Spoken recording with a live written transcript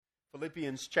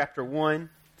Philippians chapter 1.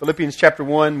 Philippians chapter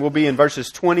 1 will be in verses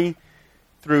 20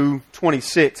 through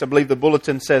 26. I believe the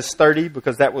bulletin says 30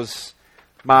 because that was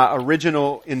my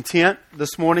original intent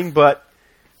this morning. But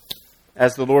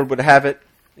as the Lord would have it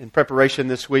in preparation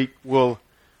this week, we'll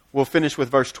finish with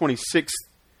verse 26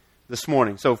 this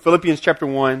morning. So Philippians chapter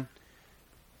 1,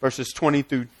 verses 20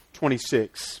 through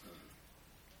 26.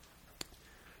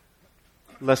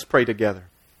 Let's pray together.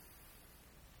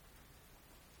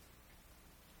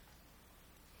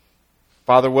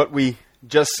 Father, what we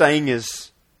just sang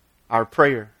is our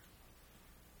prayer.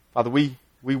 Father, we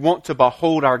want to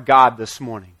behold our God this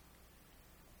morning.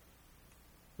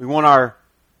 We want our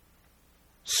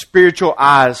spiritual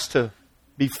eyes to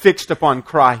be fixed upon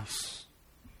Christ,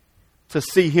 to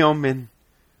see Him in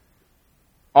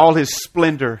all His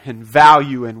splendor and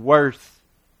value and worth.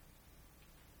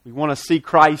 We want to see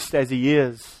Christ as He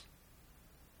is.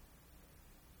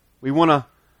 We want to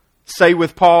say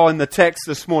with Paul in the text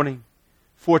this morning,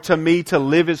 "For to me to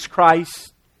live is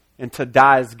Christ, and to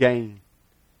die is gain."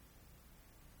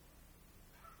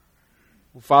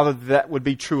 Well, Father, that would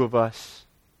be true of us.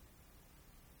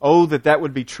 Oh, that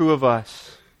would be true of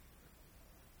us.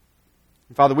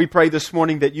 And Father, we pray this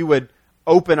morning that You would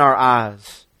open our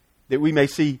eyes, that we may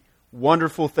see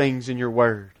wonderful things in Your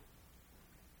Word.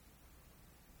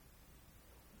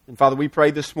 And Father, we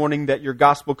pray this morning that Your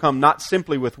gospel come not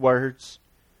simply with words,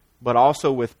 but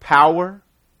also with power.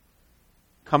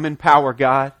 Come in power,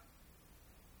 God,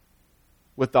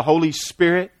 with the Holy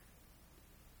Spirit.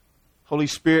 Holy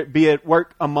Spirit, be at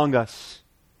work among us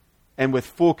and with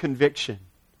full conviction.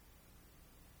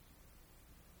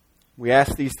 We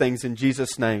ask these things in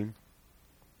Jesus' name.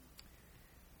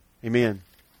 Amen.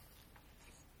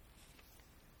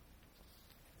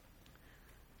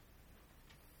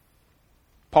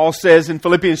 Paul says in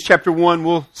Philippians chapter 1,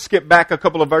 we'll skip back a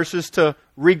couple of verses to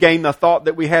regain the thought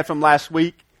that we had from last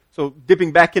week. So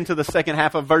dipping back into the second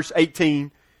half of verse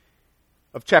 18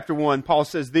 of chapter 1, Paul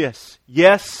says this,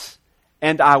 "Yes,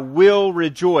 and I will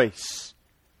rejoice,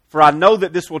 for I know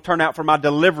that this will turn out for my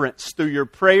deliverance through your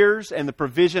prayers and the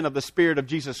provision of the Spirit of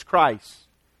Jesus Christ,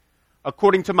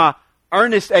 according to my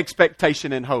earnest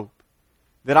expectation and hope,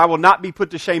 that I will not be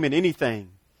put to shame in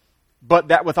anything, but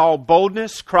that with all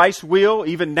boldness Christ will,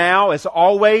 even now as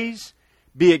always,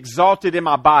 be exalted in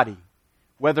my body,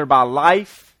 whether by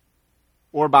life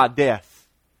or by death.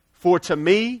 For to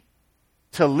me,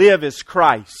 to live is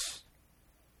Christ,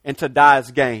 and to die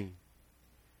is gain.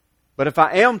 But if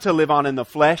I am to live on in the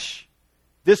flesh,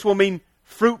 this will mean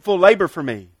fruitful labor for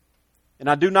me, and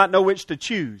I do not know which to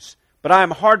choose. But I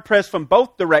am hard-pressed from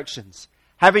both directions,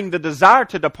 having the desire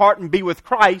to depart and be with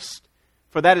Christ,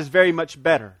 for that is very much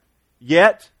better.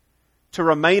 Yet, to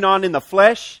remain on in the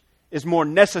flesh is more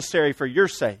necessary for your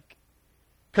sake.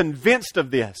 Convinced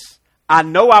of this, I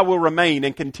know I will remain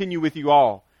and continue with you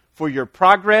all for your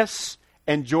progress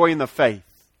and joy in the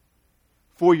faith."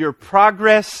 For your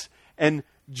progress and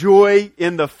joy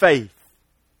in the faith.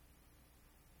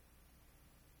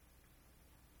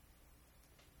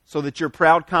 So that your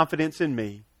proud confidence in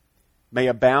me may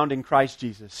abound in Christ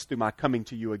Jesus through my coming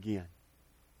to you again.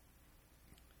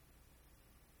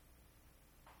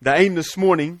 The aim this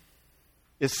morning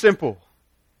is simple.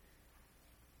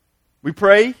 We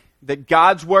pray that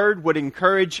God's Word would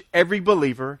encourage every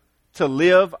believer to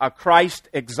live a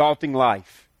Christ-exalting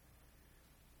life.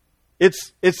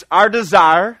 It's our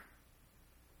desire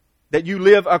that you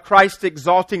live a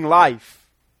Christ-exalting life.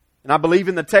 And I believe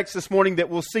in the text this morning that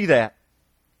we'll see that.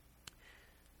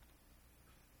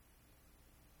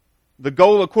 The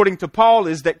goal, according to Paul,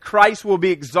 is that Christ will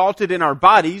be exalted in our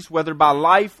bodies, whether by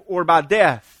life or by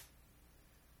death.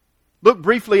 Look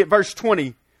briefly at verse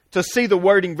 20 to see the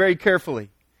wording very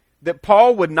carefully. That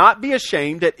Paul would not be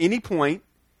ashamed at any point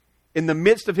in the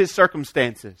midst of his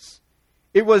circumstances.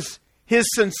 It was his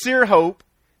sincere hope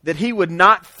that he would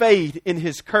not fade in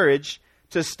his courage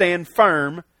to stand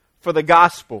firm for the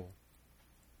gospel.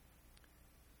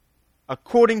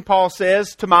 According, Paul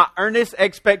says, to my earnest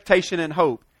expectation and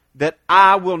hope that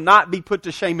I will not be put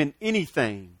to shame in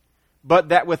anything, but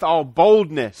that with all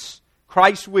boldness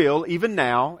Christ will, even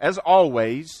now, as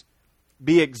always,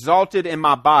 be exalted in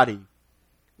my body,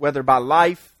 whether by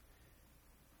life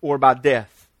or by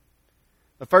death.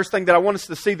 The first thing that I want us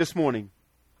to see this morning,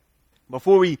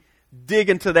 before we dig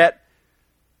into that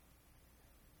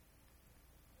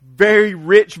very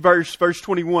rich verse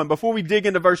 21, before we dig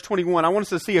into verse 21, I want us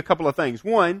to see a couple of things.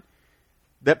 One,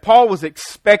 that Paul was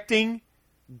expecting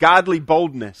godly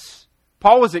boldness.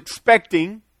 Paul was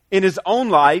expecting in his own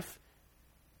life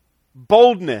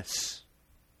boldness,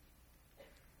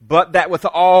 but that with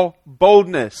all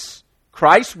boldness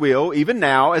Christ will, even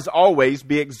now, as always,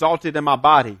 be exalted in my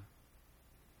body.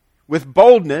 With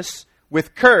boldness,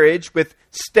 with courage, with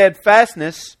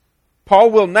steadfastness,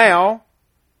 Paul will now,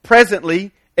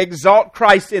 presently, exalt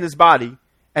Christ in his body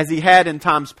as he had in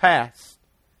times past.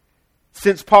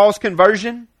 Since Paul's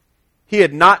conversion, he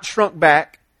had not shrunk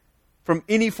back from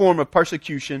any form of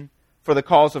persecution for the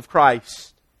cause of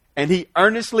Christ. And he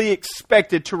earnestly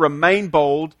expected to remain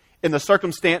bold in the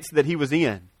circumstance that he was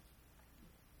in.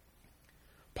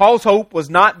 Paul's hope was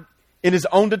not in his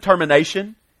own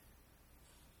determination,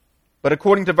 but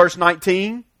according to verse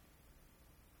 19,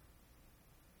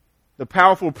 the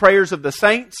powerful prayers of the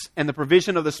saints and the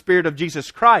provision of the Spirit of Jesus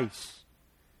Christ.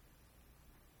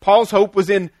 Paul's hope was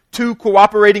in two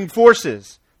cooperating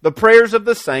forces, the prayers of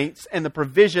the saints and the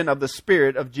provision of the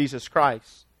Spirit of Jesus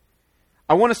Christ.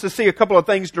 I want us to see a couple of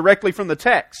things directly from the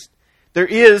text. There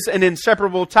is an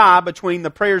inseparable tie between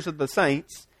the prayers of the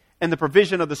saints and the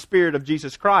provision of the Spirit of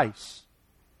Jesus Christ.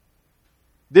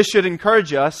 This should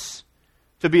encourage us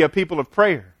to be a people of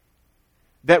prayer.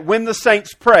 That when the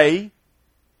saints pray,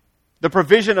 the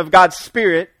provision of God's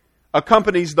Spirit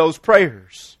accompanies those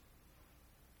prayers.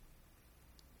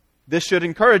 This should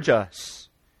encourage us.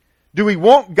 Do we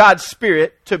want God's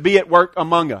Spirit to be at work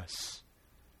among us?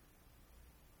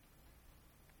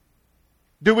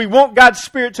 Do we want God's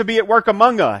Spirit to be at work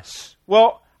among us?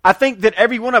 Well, I think that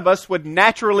every one of us would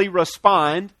naturally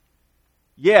respond,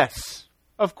 yes,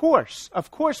 of course. Of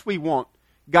course we want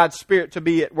God's Spirit to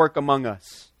be at work among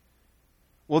us.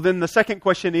 Well, then the second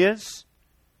question is,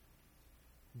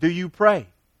 do you pray?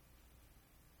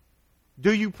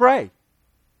 Do you pray?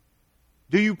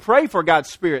 Do you pray for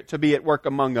God's Spirit to be at work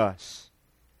among us?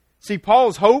 See,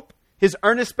 Paul's hope, his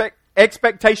earnest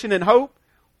expectation and hope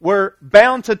were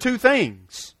bound to two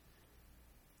things: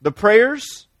 the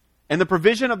prayers and the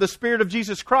provision of the Spirit of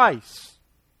Jesus Christ.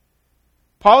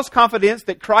 Paul's confidence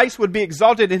that Christ would be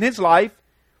exalted in his life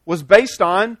was based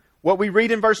on what we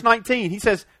read in verse 19. He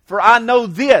says, "For I know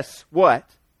this," what?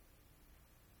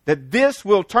 "That this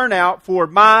will turn out for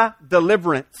my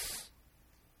deliverance."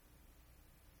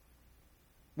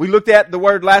 We looked at the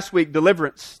word last week,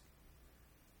 deliverance.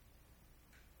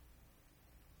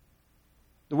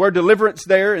 The word deliverance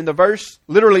there in the verse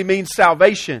literally means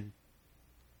salvation.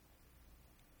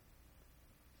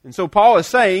 And so Paul is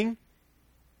saying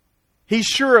he's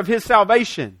sure of his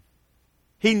salvation.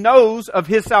 He knows of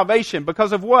his salvation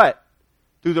because of what?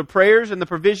 Through the prayers and the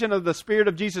provision of the Spirit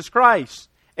of Jesus Christ.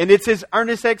 And it's his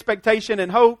earnest expectation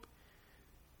and hope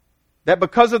that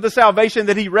because of the salvation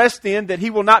that he rests in, that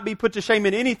he will not be put to shame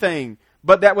in anything,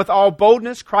 but that with all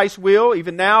boldness Christ will,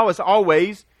 even now as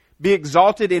always, be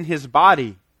exalted in his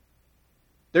body.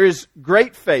 There is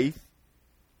great faith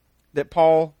that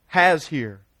Paul has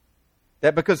here.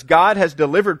 That because God has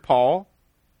delivered Paul,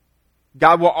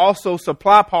 God will also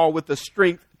supply Paul with the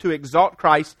strength to exalt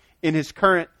Christ in his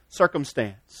current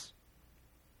circumstance.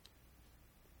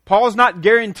 Paul's not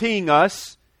guaranteeing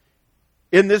us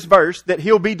in this verse that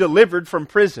he'll be delivered from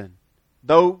prison,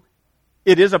 though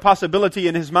it is a possibility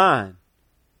in his mind.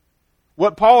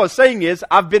 What Paul is saying is,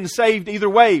 I've been saved either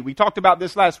way. We talked about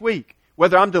this last week.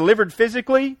 Whether I'm delivered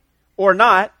physically or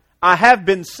not, I have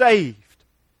been saved.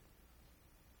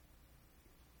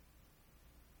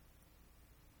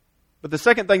 But the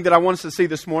second thing that I want us to see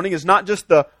this morning is not just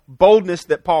the boldness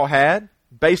that Paul had,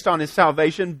 based on his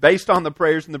salvation, based on the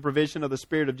prayers and the provision of the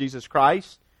Spirit of Jesus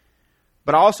Christ,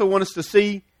 but I also want us to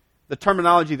see the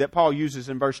terminology that Paul uses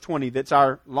in verse 20 that's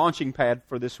our launching pad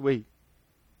for this week.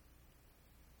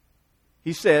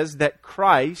 He says that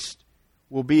Christ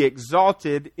will be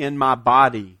exalted in my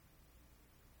body.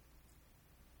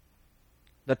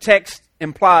 The text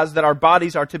implies that our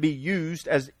bodies are to be used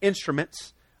as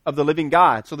instruments of the living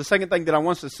God. So the second thing that I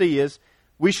want us to see is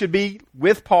we should be,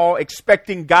 with Paul,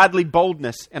 expecting godly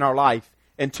boldness in our life.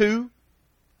 And two,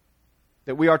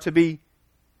 that we are to be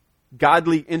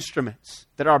godly instruments,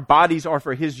 that our bodies are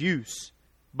for his use,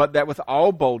 but that with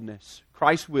all boldness,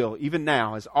 Christ will, even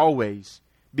now, as always,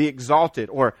 be exalted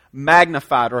or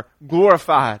magnified or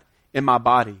glorified in my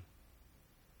body.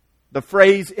 The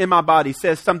phrase "in my body"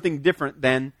 says something different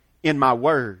than "in my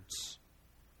words."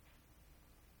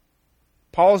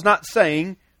 Paul's not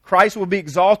saying Christ will be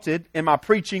exalted in my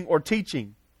preaching or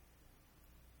teaching,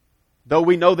 though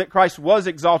we know that Christ was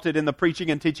exalted in the preaching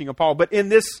and teaching of Paul. But in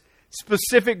this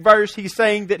specific verse, he's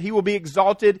saying that he will be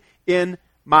exalted in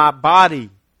my body.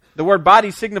 The word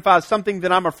body signifies something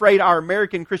that I'm afraid our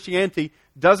American Christianity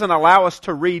doesn't allow us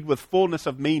to read with fullness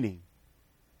of meaning.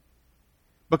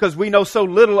 Because we know so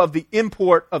little of the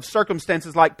import of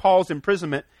circumstances like Paul's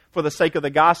imprisonment for the sake of the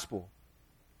gospel.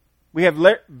 We have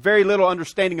very little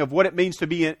understanding of what it means to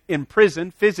be in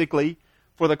prison physically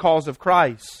for the cause of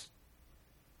Christ.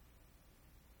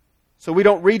 So we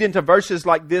don't read into verses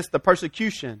like this the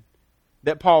persecution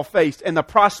that Paul faced and the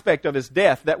prospect of his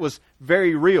death that was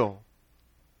very real.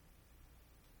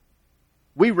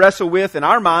 We wrestle with in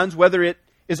our minds whether it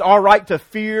is all right to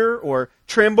fear or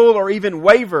tremble or even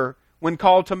waver when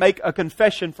called to make a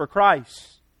confession for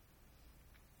Christ.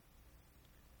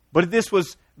 But this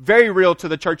was very real to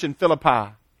the church in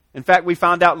Philippi. In fact, we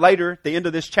find out later at the end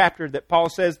of this chapter that Paul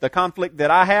says, the conflict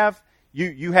that I have,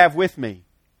 you have with me.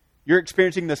 You're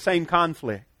experiencing the same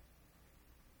conflict.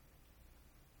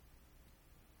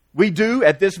 We do,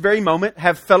 at this very moment,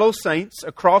 have fellow saints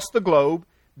across the globe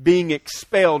being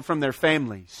expelled from their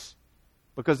families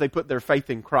because they put their faith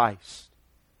in Christ.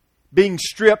 Being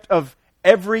stripped of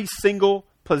every single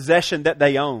possession that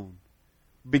they own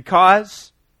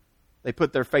because they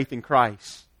put their faith in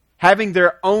Christ. Having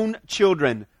their own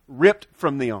children ripped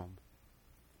from them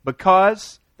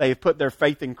because they have put their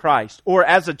faith in Christ. Or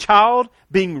as a child,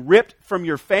 being ripped from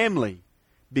your family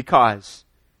because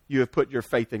you have put your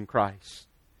faith in Christ.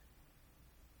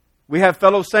 We have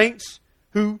fellow saints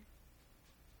who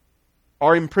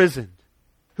are imprisoned,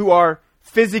 who are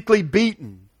physically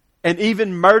beaten and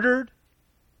even murdered,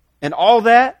 and all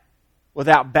that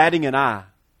without batting an eye.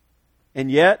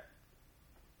 And yet,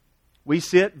 we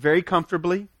sit very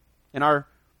comfortably in our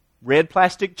red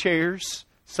plastic chairs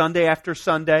Sunday after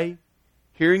Sunday,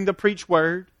 hearing the preached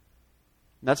word.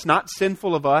 That's not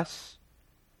sinful of us,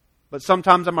 but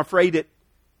sometimes I'm afraid it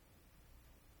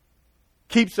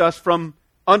keeps us from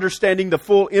understanding the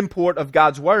full import of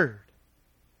God's word.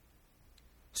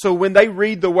 So when they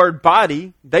read the word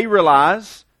body, they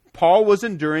realize Paul was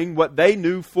enduring what they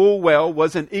knew full well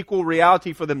was an equal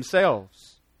reality for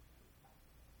themselves.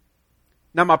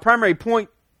 Now, my primary point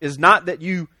is not that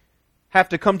you have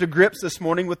to come to grips this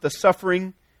morning with the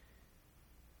suffering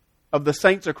of the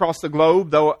saints across the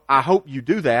globe, though I hope you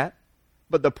do that.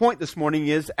 But the point this morning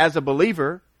is, as a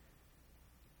believer,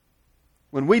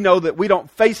 when we know that we don't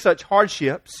face such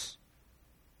hardships,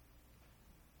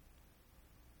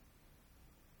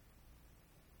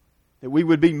 that we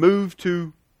would be moved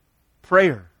to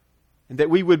prayer, and that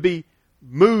we would be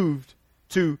moved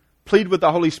to plead with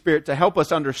the Holy Spirit to help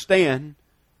us understand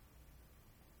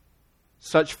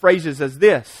such phrases as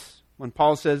this, when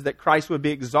Paul says that Christ would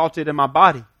be exalted in my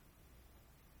body.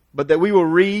 But that we will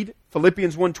read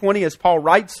Philippians 1:20 as Paul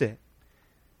writes it.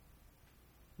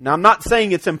 Now, I'm not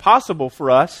saying it's impossible for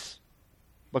us,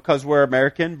 because we're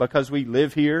American, because we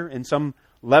live here in some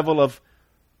level of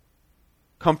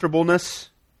comfortableness,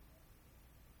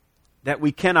 that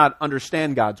we cannot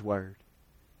understand God's Word.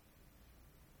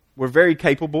 We're very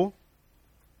capable.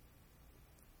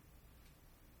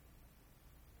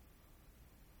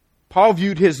 Paul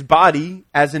viewed his body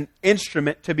as an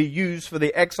instrument to be used for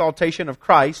the exaltation of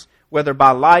Christ, whether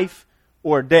by life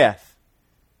or death.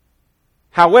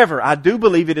 However, I do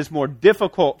believe it is more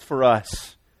difficult for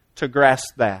us to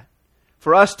grasp that.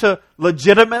 For us to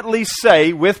legitimately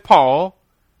say with Paul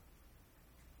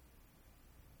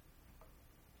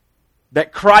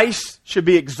that Christ should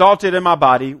be exalted in my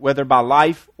body, whether by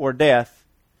life or death,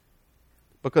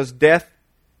 because death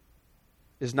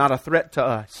is not a threat to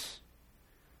us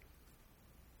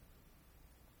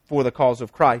for the cause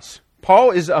of Christ.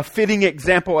 Paul is a fitting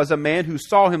example as a man who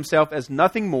saw himself as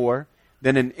nothing more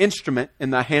than an instrument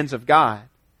in the hands of God.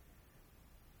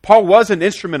 Paul was an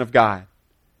instrument of God.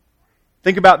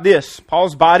 Think about this.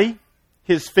 Paul's body,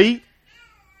 his feet,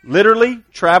 literally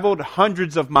traveled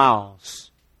hundreds of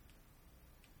miles.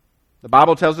 The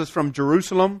Bible tells us from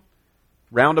Jerusalem,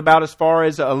 roundabout as far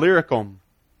as Illyricum,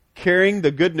 carrying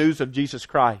the good news of Jesus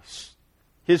Christ.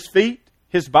 His feet,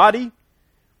 his body,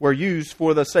 were used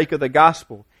for the sake of the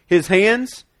gospel. His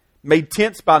hands made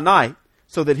tents by night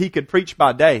so that he could preach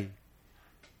by day.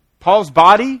 Paul's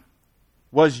body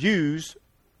was used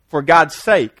for God's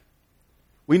sake.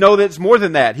 We know that it's more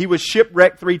than that. He was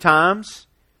shipwrecked 3 times.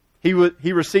 He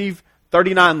received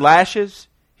 39 lashes.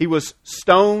 He was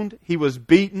stoned. He was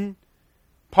beaten.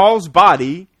 Paul's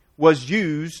body was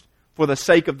used for the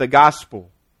sake of the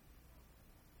gospel.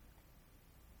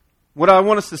 What I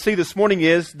want us to see this morning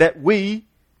is that we,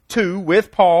 too,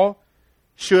 with Paul,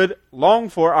 should long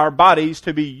for our bodies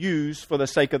to be used for the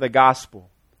sake of the gospel.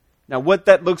 Now, what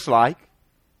that looks like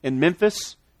in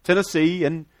Memphis, Tennessee,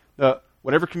 and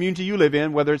whatever community you live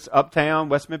in, whether it's Uptown,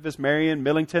 West Memphis, Marion,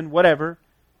 Millington, whatever,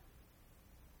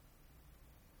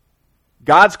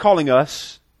 God's calling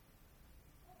us,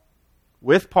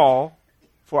 with Paul,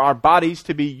 for our bodies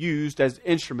to be used as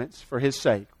instruments for His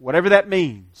sake. Whatever that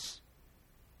means.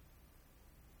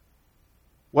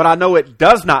 What I know it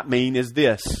does not mean is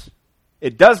this.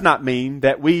 It does not mean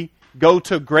that we go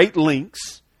to great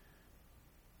lengths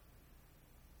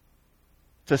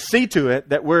to see to it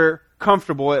that we're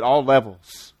comfortable at all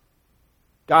levels.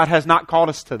 God has not called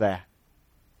us to that.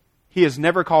 He has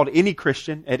never called any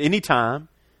Christian at any time,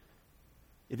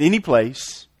 at any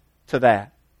place, to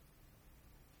that.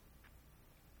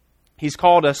 He's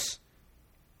called us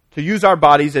to use our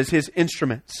bodies as His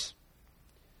instruments.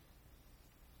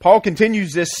 Paul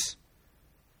continues this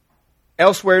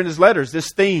elsewhere in his letters,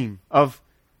 this theme of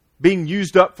being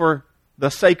used up for the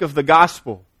sake of the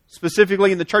gospel.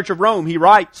 Specifically in the Church of Rome, he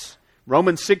writes,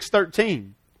 Romans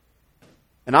 6:13,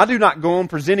 "And I do not go on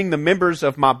presenting the members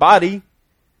of my body,"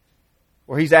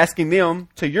 or he's asking them,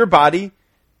 "to your body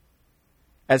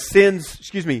as sins,"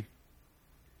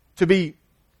 to be,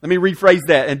 let me rephrase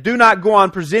that, "and do not go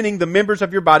on presenting the members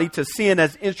of your body to sin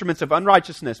as instruments of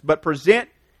unrighteousness, but present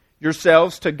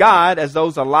yourselves to God as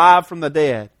those alive from the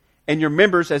dead, and your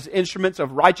members as instruments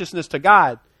of righteousness to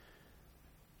God."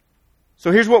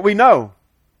 So here's what we know.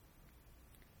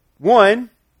 One,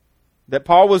 that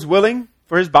Paul was willing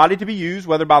for his body to be used,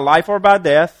 whether by life or by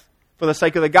death, for the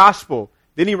sake of the gospel.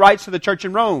 Then he writes to the church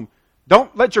in Rome,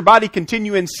 don't let your body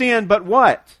continue in sin, but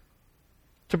what?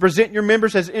 To present your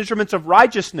members as instruments of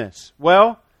righteousness.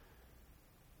 Well,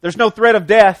 there's no threat of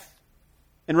death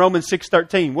in Romans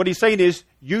 6:13. What he's saying is,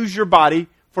 use your body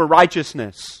for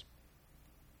righteousness.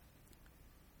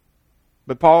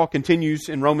 But Paul continues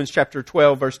in Romans chapter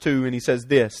 12, verse 2, and he says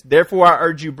this, "Therefore I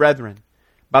urge you, brethren,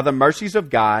 by the mercies of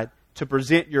God, to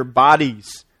present your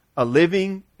bodies a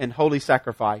living and holy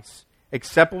sacrifice,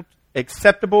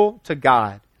 acceptable to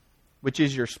God, which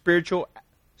is your spiritual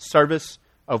service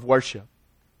of worship."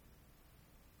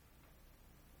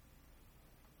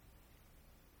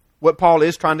 What Paul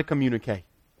is trying to communicate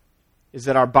is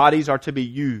that our bodies are to be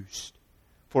used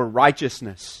for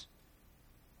righteousness,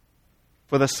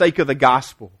 for the sake of the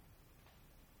gospel.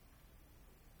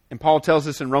 And Paul tells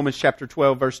us in Romans chapter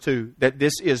 12, verse 2, that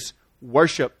this is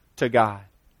worship to God.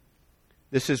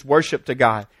 This is worship to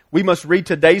God. We must read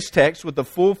today's text with the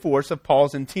full force of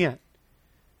Paul's intent.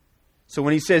 So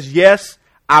when he says, "Yes,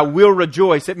 I will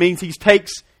rejoice," it means he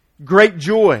takes great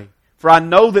joy. "For I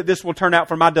know that this will turn out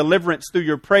for my deliverance through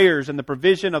your prayers and the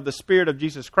provision of the Spirit of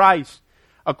Jesus Christ,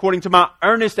 according to my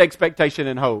earnest expectation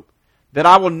and hope, that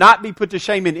I will not be put to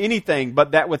shame in anything,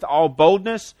 but that with all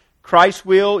boldness Christ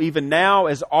will, even now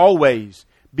as always,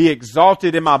 be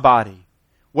exalted in my body."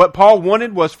 What Paul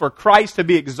wanted was for Christ to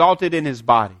be exalted in his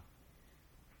body.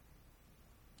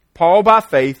 Paul, by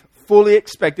faith, fully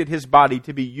expected his body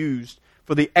to be used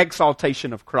for the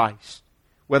exaltation of Christ,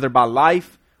 whether by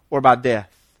life or by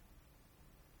death.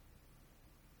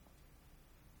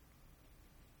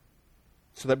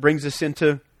 So that brings us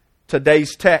into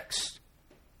today's text.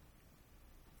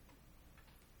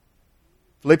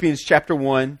 Philippians chapter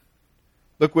 1.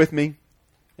 Look with me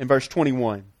in verse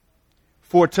 21.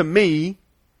 "For to me,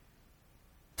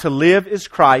 to live is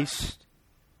Christ,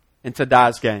 and to die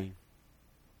is gain."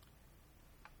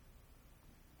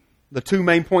 The two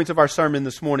main points of our sermon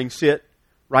this morning sit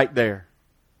right there.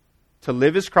 To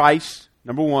live is Christ,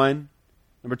 number one.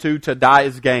 Number two, to die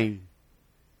is gain.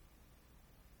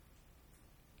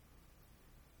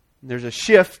 There's a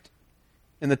shift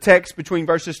in the text between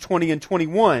verses 20 and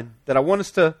 21 that I want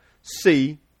us to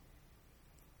see.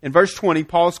 In verse 20,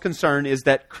 Paul's concern is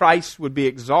that Christ would be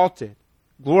exalted,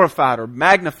 glorified, or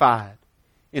magnified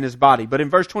in his body. But in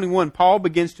verse 21, Paul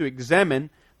begins to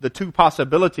examine the two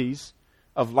possibilities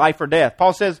of life or death.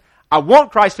 Paul says, I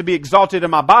want Christ to be exalted in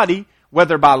my body,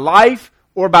 whether by life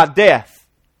or by death.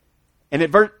 And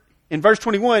in verse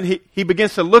 21, he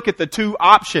begins to look at the two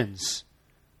options.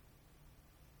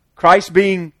 Christ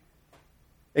being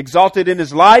exalted in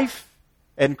his life,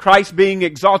 and Christ being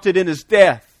exalted in his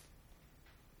death.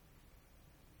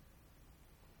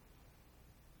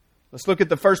 Let's look at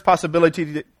the first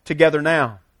possibility together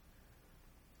now.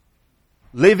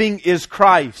 Living is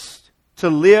Christ. To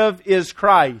live is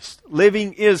Christ.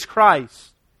 Living is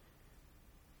Christ.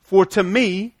 For to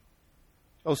me,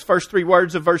 those first three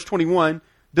words of verse 21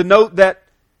 denote that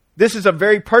this is a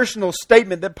very personal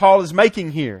statement that Paul is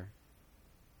making here.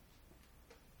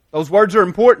 Those words are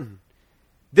important.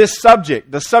 This subject,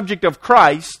 the subject of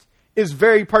Christ, is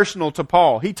very personal to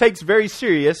Paul. He takes very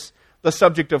serious the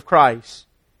subject of Christ.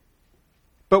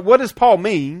 But what does Paul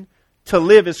mean, to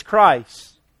live is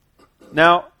Christ?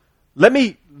 Now, let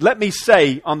me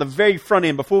say on the very front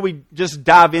end, before we just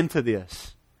dive into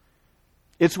this,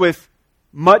 it's with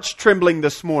much trembling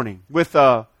this morning, with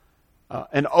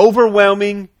an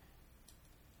overwhelming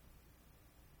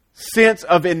sense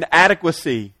of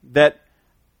inadequacy that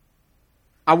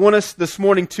I want us this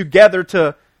morning together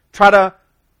to try to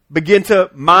begin to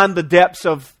mine the depths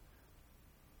of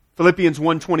Philippians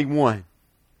 1:21.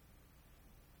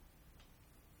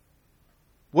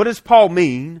 What does Paul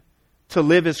mean to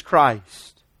live as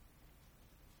Christ?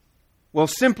 Well,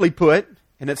 simply put,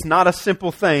 and it's not a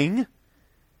simple thing,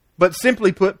 but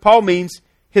simply put, Paul means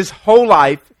his whole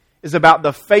life is about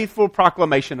the faithful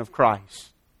proclamation of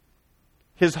Christ.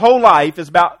 His whole life is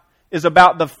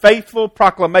about the faithful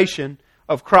proclamation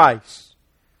of Christ.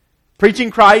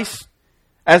 Preaching Christ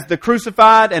as the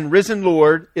crucified and risen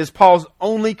Lord is Paul's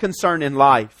only concern in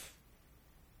life.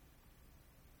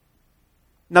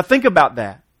 Now think about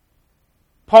that.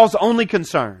 Paul's only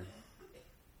concern,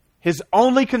 his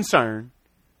only concern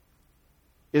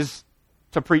is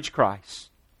to preach Christ.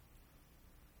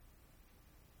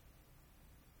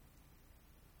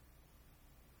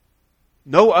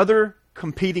 No other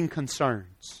competing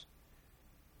concerns.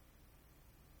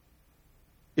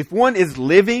 If one is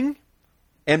living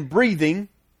and breathing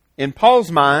in Paul's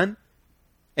mind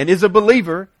and is a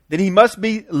believer, then he must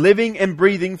be living and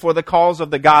breathing for the cause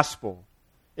of the gospel.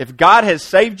 If God has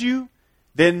saved you,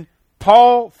 then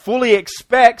Paul fully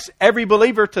expects every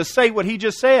believer to say what he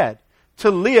just said.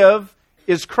 To live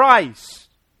is Christ.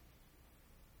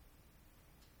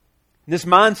 This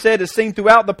mindset is seen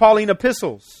throughout the Pauline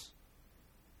epistles.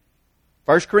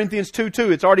 1 Corinthians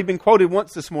 2:2, it's already been quoted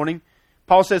once this morning.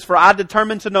 Paul says, "For I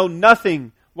determined to know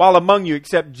nothing while among you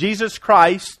except Jesus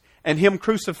Christ and Him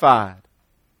crucified."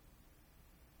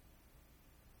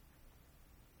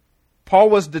 Paul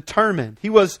was determined. He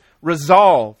was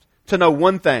resolved to know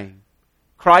one thing: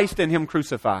 Christ and Him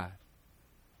crucified.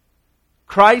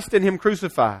 Christ and Him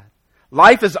crucified.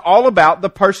 Life is all about the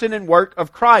person and work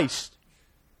of Christ.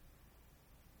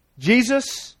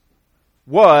 Jesus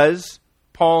was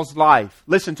Paul's life.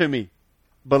 Listen to me,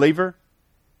 believer.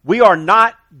 We are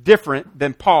not different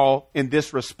than Paul in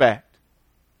this respect.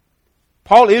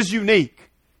 Paul is unique.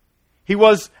 He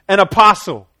was an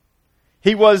apostle.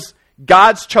 He was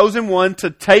God's chosen one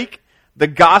to take the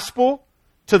gospel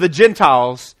to the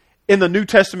Gentiles in the New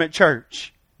Testament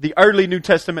church, the early New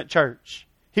Testament church.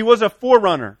 He was a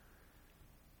forerunner.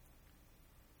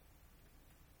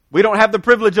 We don't have the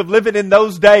privilege of living in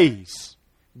those days.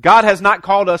 God has not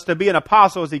called us to be an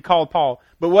apostle as He called Paul.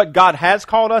 But what God has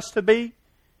called us to be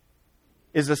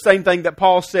is the same thing that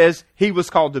Paul says he was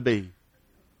called to be.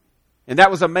 And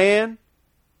that was a man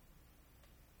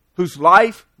whose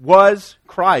life was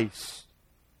Christ.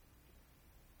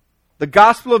 The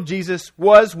gospel of Jesus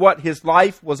was what his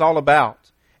life was all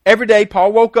about. Every day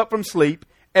Paul woke up from sleep,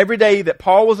 every day that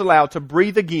Paul was allowed to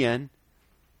breathe again,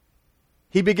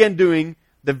 he began doing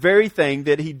the very thing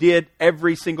that he did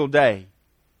every single day.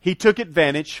 He took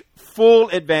advantage, full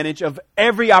advantage of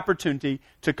every opportunity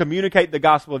to communicate the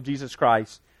gospel of Jesus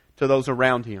Christ to those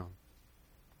around him.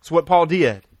 That's what Paul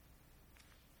did.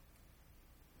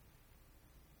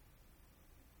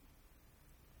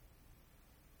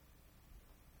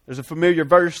 There's a familiar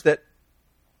verse that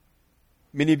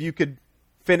many of you could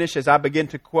finish as I begin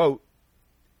to quote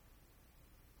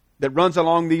that runs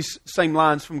along these same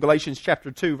lines from Galatians chapter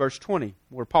 2, verse 20,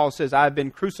 where Paul says, "I have been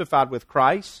crucified with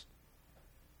Christ,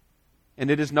 and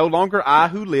it is no longer I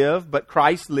who live, but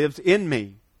Christ lives in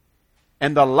me.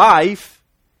 And the life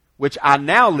which I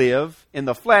now live in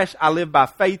the flesh, I live by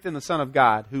faith in the Son of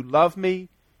God, who loved me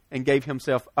and gave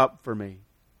Himself up for me."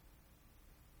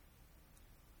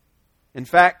 In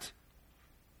fact,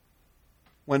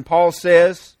 when Paul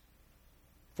says,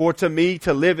 "For to me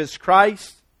to live is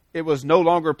Christ," it was no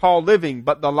longer Paul living,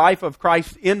 but the life of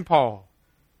Christ in Paul.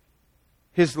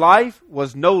 His life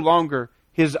was no longer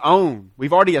his own.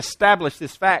 We've already established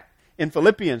this fact in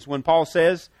Philippians when Paul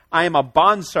says, "I am a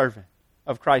bondservant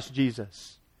of Christ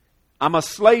Jesus. I'm a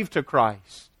slave to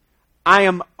Christ. I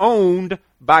am owned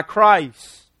by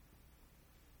Christ."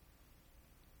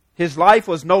 His life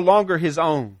was no longer his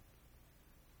own.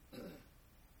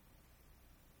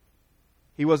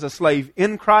 He was a slave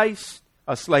in Christ,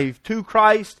 a slave to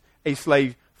Christ, a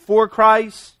slave for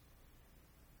Christ.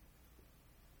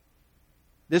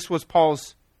 This was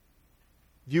Paul's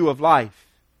view of life.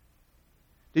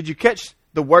 Did you catch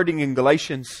the wording in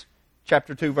Galatians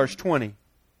chapter 2, verse 20,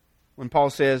 when Paul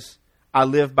says, "I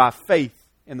live by faith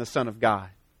in the Son of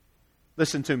God"?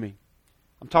 Listen to me.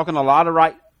 I'm talking a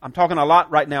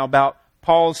lot right now about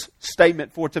Paul's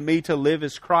statement, "For to me to live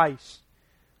is Christ."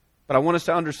 But I want us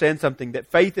to understand something, that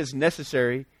faith is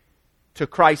necessary to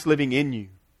Christ living in you.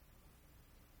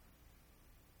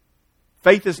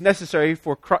 Faith is necessary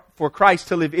for Christ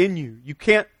to live in you. You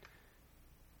can't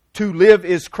to live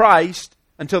is Christ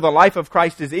until the life of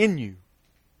Christ is in you.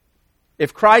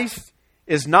 If Christ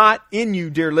is not in you,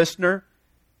 dear listener,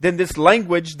 then this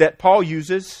language that Paul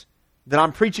uses, that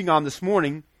I'm preaching on this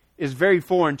morning, is very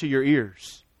foreign to your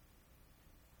ears.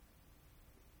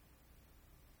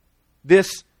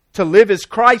 This to live as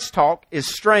Christ talk is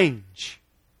strange.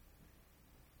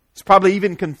 It's probably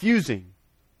even confusing.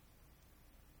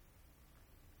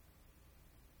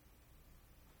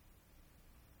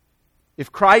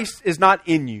 If Christ is not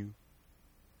in you,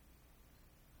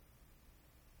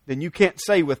 then you can't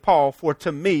say with Paul, for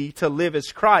to me to live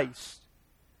is Christ.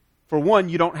 For one,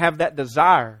 you don't have that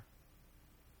desire.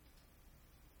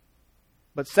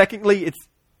 But secondly, it's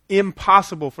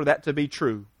impossible for that to be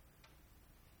true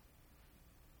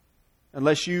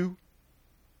unless you,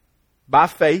 by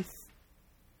faith,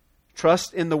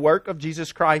 trust in the work of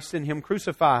Jesus Christ and Him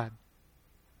crucified.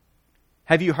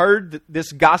 Have you heard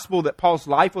this gospel that Paul's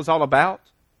life was all about?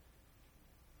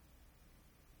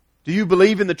 Do you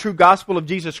believe in the true gospel of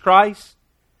Jesus Christ?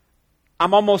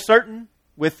 I'm almost certain,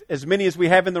 with as many as we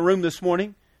have in the room this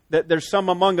morning, that there's some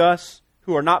among us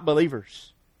who are not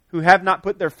believers, who have not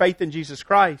put their faith in Jesus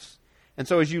Christ. And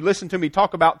so as you listen to me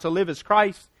talk about to live as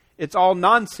Christ, it's all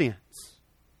nonsense.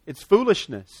 It's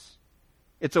foolishness.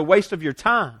 It's a waste of your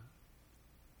time.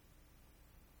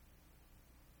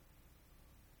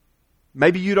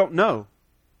 Maybe you don't know.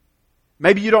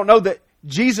 Maybe you don't know that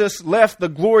Jesus left the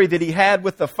glory that He had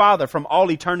with the Father from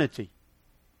all eternity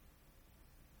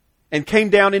and came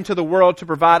down into the world to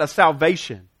provide a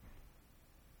salvation.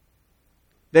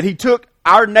 That He took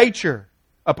our nature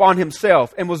upon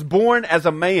Himself and was born as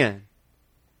a man.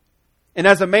 And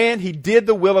as a man, He did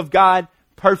the will of God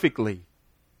perfectly,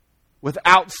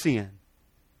 without sin,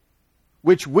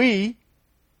 which we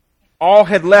all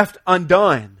had left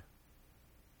undone.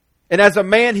 And as a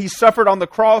man, He suffered on the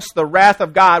cross the wrath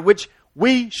of God, which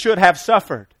we should have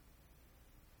suffered.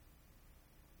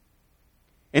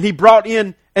 And He brought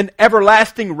in an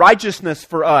everlasting righteousness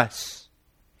for us.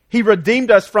 He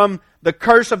redeemed us from the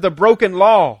curse of the broken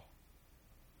law,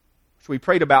 which we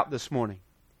prayed about this morning.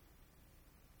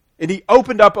 And He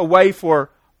opened up a way for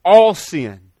all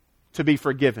sin to be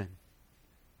forgiven.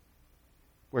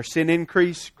 Where sin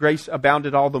increased, grace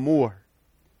abounded all the more.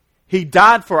 He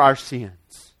died for our sins.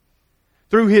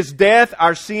 Through His death,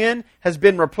 our sin has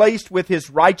been replaced with His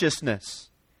righteousness.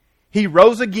 He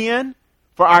rose again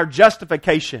for our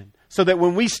justification, so that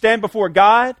when we stand before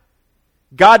God,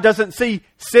 God doesn't see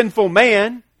sinful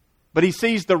man, but He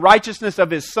sees the righteousness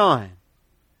of His Son.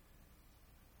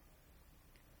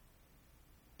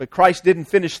 But Christ didn't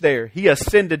finish there. He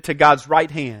ascended to God's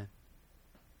right hand.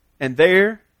 And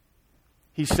there,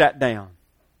 He sat down,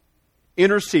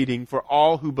 interceding for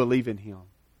all who believe in Him.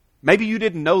 Maybe you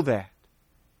didn't know that.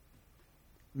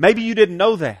 Maybe you didn't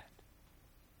know that.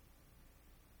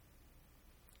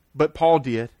 But Paul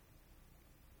did.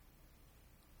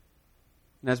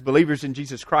 And as believers in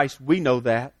Jesus Christ, we know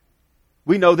that.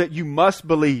 We know that you must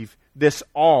believe this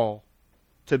all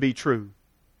to be true.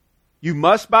 You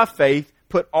must, by faith,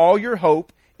 put all your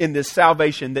hope in this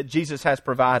salvation that Jesus has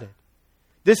provided.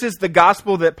 This is the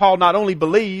gospel that Paul not only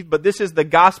believed, but this is the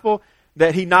gospel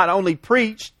that he not only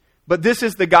preached, but this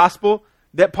is the gospel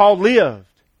that Paul lived.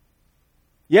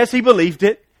 Yes, he believed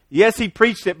it. Yes, he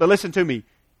preached it. But listen to me.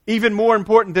 Even more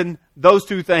important than those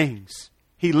two things,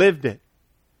 he lived it.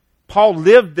 Paul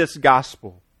lived this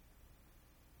gospel.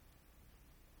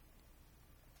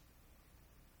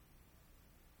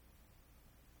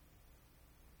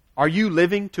 Are you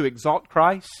living to exalt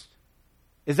Christ?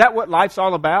 Is that what life's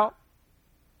all about?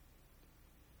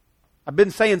 I've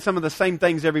been saying some of the same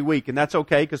things every week, and that's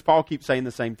okay because Paul keeps saying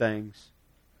the same things,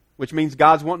 which means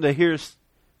God's wanting to hear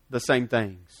the same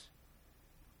things.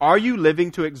 Are you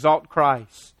living to exalt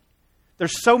Christ?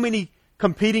 There's so many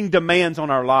competing demands on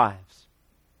our lives.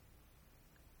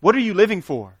 What are you living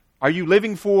for? Are you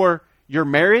living for your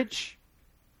marriage?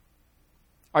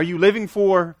 Are you living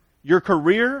for your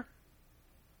career?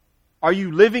 Are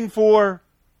you living for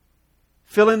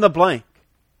fill in the blank?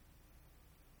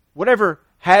 Whatever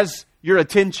has your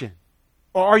attention.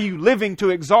 Or are you living to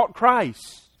exalt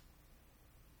Christ?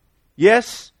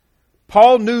 Yes,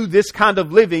 Paul knew this kind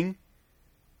of living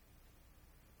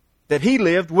that he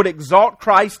lived would exalt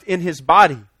Christ in his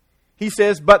body. He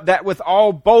says, but that with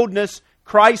all boldness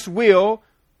Christ will,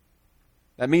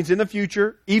 that means in the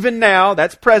future, even now,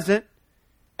 that's present,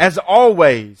 as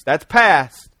always, that's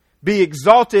past, be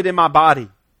exalted in my body.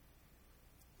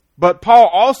 But Paul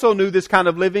also knew this kind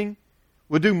of living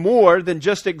would do more than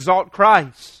just exalt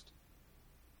Christ.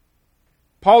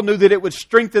 Paul knew that it would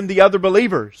strengthen the other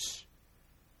believers.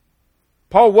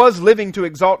 Paul was living to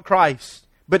exalt Christ.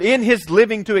 But in his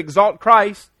living to exalt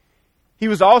Christ, he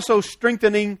was also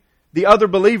strengthening the other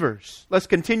believers. Let's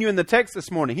continue in the text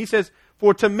this morning. He says,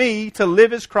 "For to me, to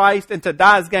live is Christ and to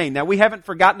die is gain." Now, we haven't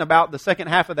forgotten about the second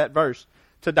half of that verse,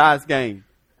 to die is gain.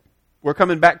 We're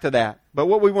coming back to that. But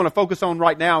what we want to focus on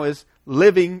right now is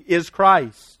living is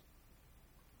Christ.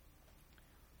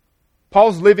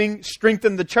 Paul's living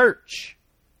strengthened the church.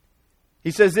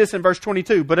 He says this in verse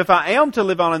 22, "But if I am to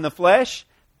live on in the flesh,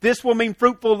 this will mean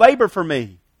fruitful labor for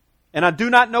me. And I do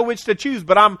not know which to choose,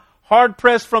 but I'm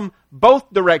hard-pressed from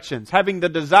both directions, having the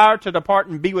desire to depart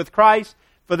and be with Christ,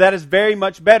 for that is very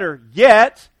much better.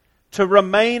 Yet, to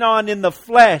remain on in the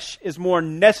flesh is more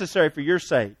necessary for your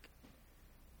sake."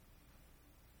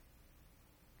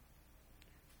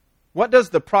 What does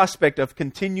the prospect of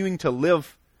continuing to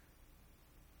live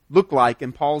look like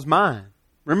in Paul's mind?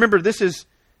 Remember, this is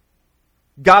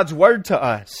God's word to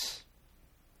us.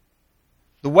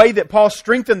 The way that Paul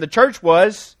strengthened the church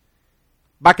was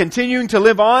by continuing to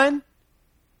live on.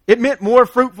 It meant more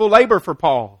fruitful labor for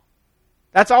Paul.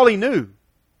 That's all he knew.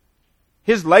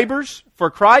 His labors for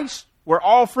Christ were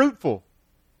all fruitful.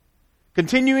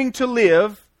 Continuing to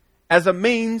live as a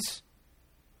means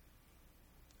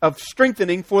of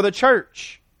strengthening for the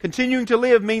church. Continuing to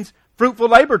live means fruitful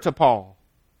labor to Paul.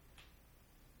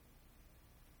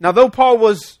 Now, though Paul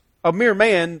was a mere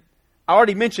man, I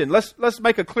already mentioned, let's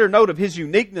make a clear note of his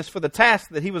uniqueness for the task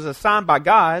that he was assigned by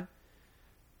God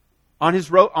on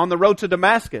the road to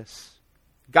Damascus.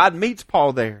 God meets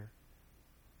Paul there.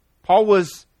 Paul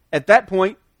was, at that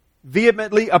point,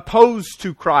 vehemently opposed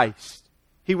to Christ.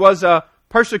 He was a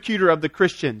persecutor of the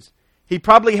Christians. He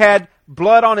probably had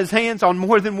blood on his hands on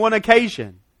more than one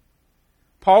occasion.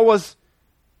 Paul was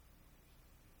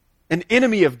an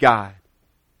enemy of God.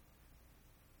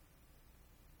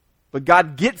 But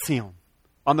God gets him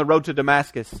on the road to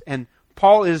Damascus. And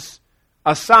Paul is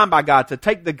assigned by God to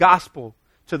take the gospel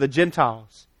to the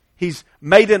Gentiles. He's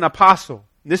made an apostle.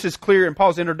 This is clear in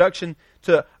Paul's introduction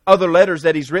to other letters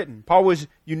that he's written. Paul was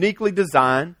uniquely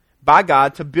designed by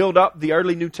God to build up the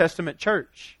early New Testament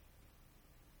church.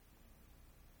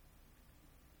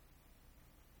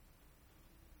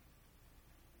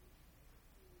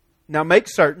 Now make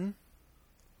certain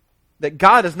that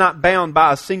God is not bound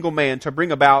by a single man to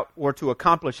bring about or to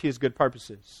accomplish His good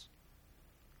purposes.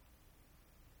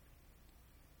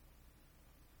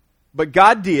 But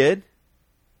God did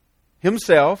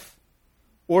Himself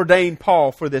ordain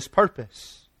Paul for this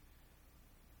purpose.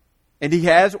 And He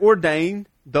has ordained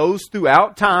those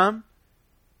throughout time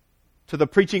to the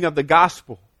preaching of the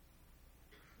gospel.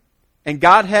 And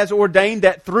God has ordained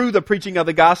that through the preaching of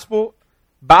the gospel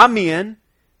by men,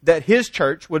 that His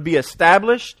church would be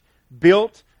established,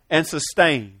 built, and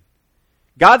sustained.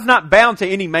 God's not bound to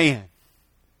any man.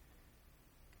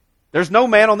 There's no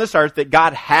man on this earth that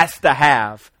God has to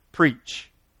have preach.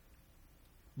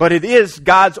 But it is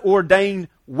God's ordained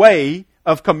way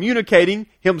of communicating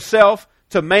Himself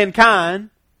to mankind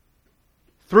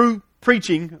through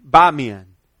preaching by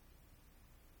men.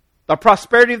 The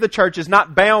prosperity of the church is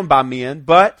not bound by men,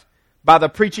 but by the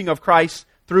preaching of Christ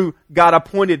through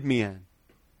God-appointed men.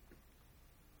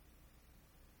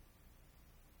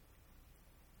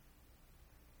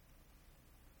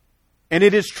 And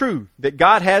it is true that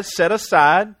God has set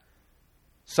aside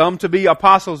some to be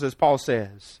apostles, as Paul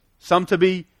says, some to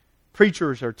be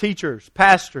preachers or teachers,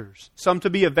 pastors, some to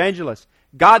be evangelists.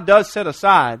 God does set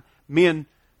aside men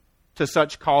to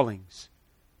such callings.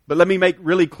 But let me make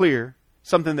really clear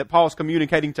something that Paul's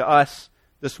communicating to us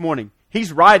this morning.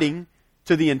 He's writing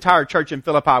to the entire church in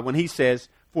Philippi when he says,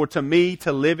 "For to me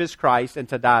to live is Christ and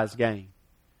to die is gain."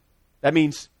 That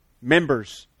means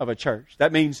members of a church.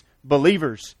 That means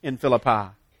believers in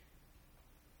Philippi.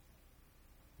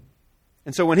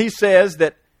 And so when he says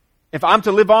that if I'm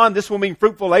to live on, this will mean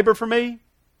fruitful labor for me,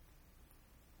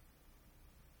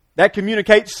 that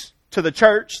communicates to the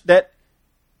church that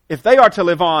if they are to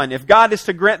live on, if God is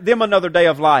to grant them another day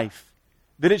of life,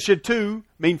 then it should too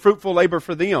mean fruitful labor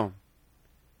for them.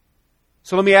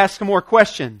 So let me ask some more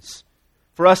questions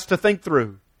for us to think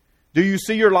through. Do you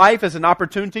see your life as an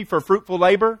opportunity for fruitful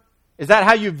labor? Is that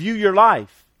how you view your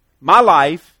life? My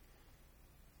life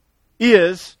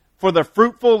is for the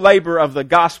fruitful labor of the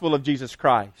gospel of Jesus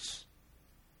Christ.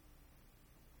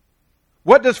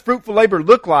 What does fruitful labor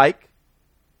look like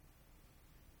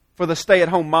for the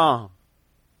stay-at-home mom?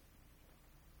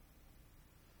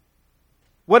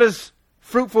 What does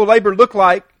fruitful labor look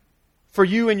like for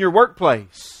you in your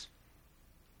workplace?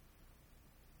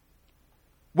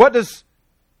 What does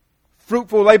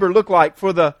fruitful labor look like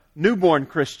for the newborn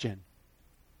Christian?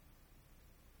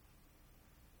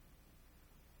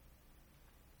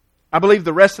 I believe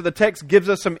the rest of the text gives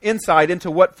us some insight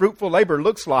into what fruitful labor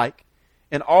looks like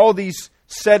in all these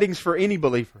settings for any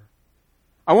believer.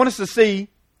 I want us to see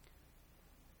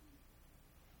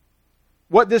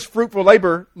what this fruitful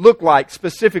labor looked like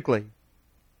specifically.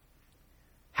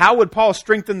 How would Paul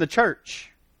strengthen the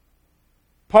church?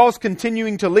 Paul's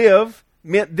continuing to live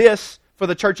meant this for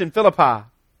the church in Philippi.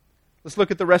 Let's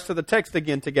look at the rest of the text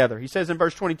again together. He says in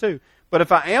verse 22, "But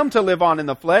if I am to live on in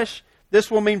the flesh, this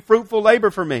will mean fruitful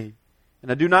labor for me.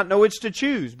 And I do not know which to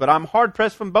choose, but I'm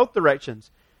hard-pressed from both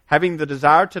directions, having the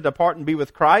desire to depart and be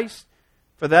with Christ,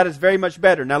 for that is very much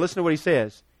better." Now listen to what he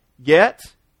says. "Yet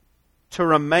to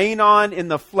remain on in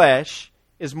the flesh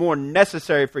is more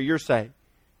necessary for your sake."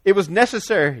 It was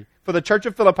necessary for the church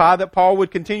of Philippi that Paul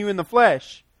would continue in the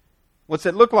flesh. What's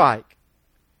it look like?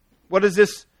 What does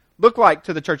this look like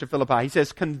to the church of Philippi? He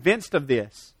says, "Convinced of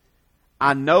this,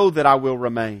 I know that I will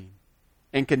remain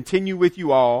and continue with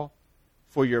you all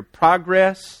for your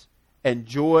progress and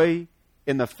joy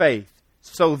in the faith,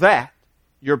 so that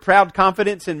your proud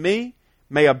confidence in me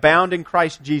may abound in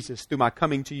Christ Jesus through my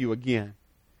coming to you again."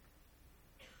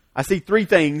 I see three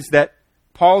things that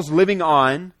Paul's living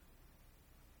on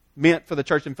meant for the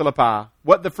church in Philippi.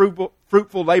 What the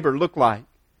fruitful labor looked like.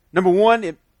 Number one,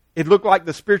 it looked like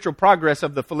the spiritual progress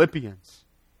of the Philippians.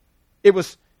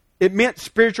 It meant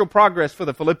spiritual progress for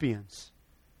the Philippians.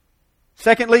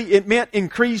 Secondly, it meant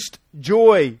increased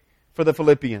joy for the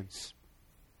Philippians.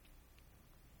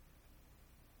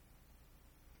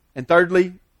 And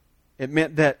thirdly, it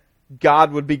meant that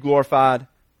God would be glorified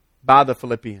by the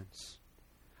Philippians.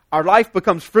 Our life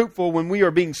becomes fruitful when we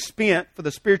are being spent for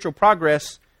the spiritual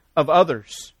progress of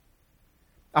others.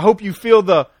 I hope you feel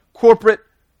the corporate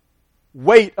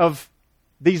weight of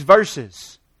these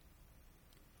verses.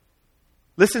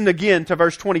 Listen again to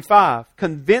verse 25.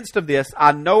 "Convinced of this,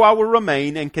 I know I will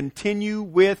remain and continue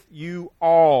with you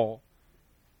all."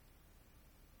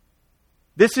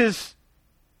 This is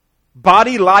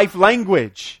body life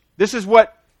language. This is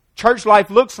what church life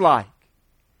looks like.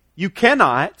 You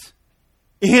cannot,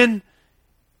 in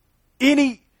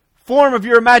any form of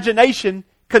your imagination,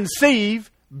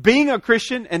 conceive being a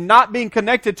Christian and not being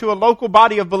connected to a local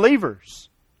body of believers.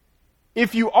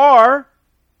 If you are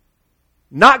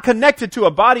not connected to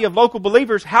a body of local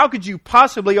believers, how could you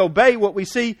possibly obey what we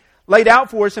see laid out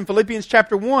for us in Philippians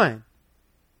chapter 1?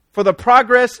 For the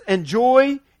progress and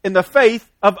joy in the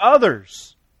faith of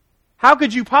others. How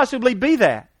could you possibly be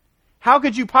that? How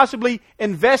could you possibly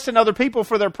invest in other people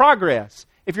for their progress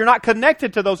if you're not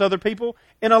connected to those other people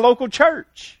in a local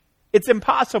church? It's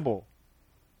impossible.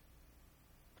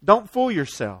 Don't fool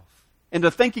yourself into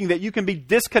thinking that you can be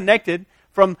disconnected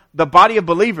from the body of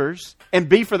believers and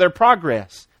be for their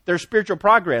progress, their spiritual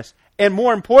progress. And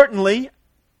more importantly,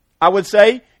 I would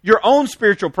say, your own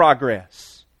spiritual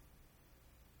progress.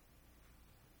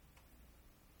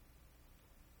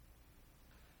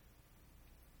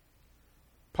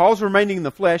 Paul's remaining in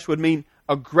the flesh would mean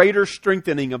a greater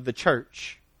strengthening of the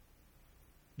church.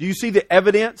 Do you see the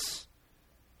evidence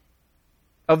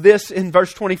of this in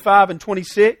verse 25 and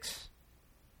 26?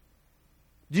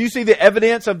 Do you see the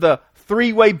evidence of the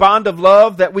three-way bond of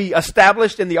love that we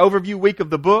established in the overview week of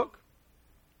the book?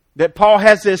 That Paul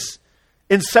has this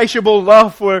insatiable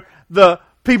love for the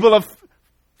people of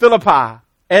Philippi.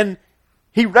 And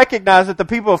he recognized that the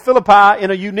people of Philippi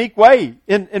in a unique way,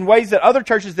 in ways that other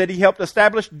churches that he helped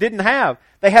establish didn't have.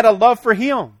 They had a love for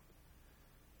him.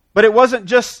 But it wasn't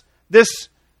just this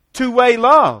two-way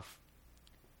love.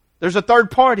 There's a third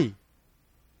party,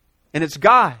 and it's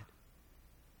God.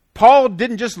 Paul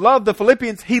didn't just love the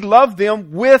Philippians, he loved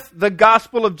them with the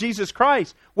gospel of Jesus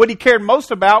Christ. What he cared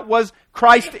most about was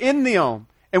Christ in them.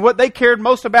 And what they cared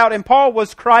most about in Paul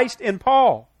was Christ in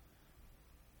Paul.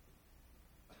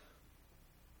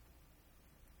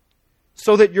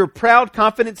 So that your proud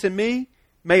confidence in me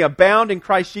may abound in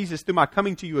Christ Jesus through my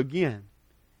coming to you again.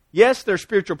 Yes, there's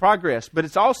spiritual progress, but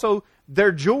it's also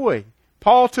their joy.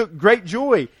 Paul took great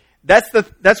joy.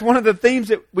 That's one of the themes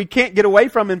that we can't get away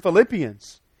from in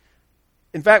Philippians.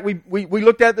 In fact, we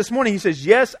looked at it this morning. He says,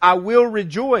 "Yes, I will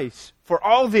rejoice for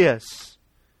all this."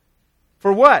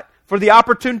 For what? For the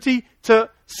opportunity to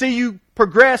see you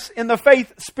progress in the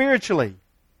faith spiritually.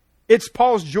 It's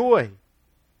Paul's joy.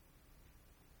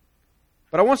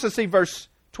 But I want us to see verse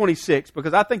 26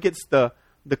 because I think it's the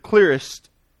clearest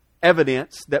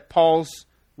evidence that Paul's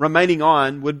remaining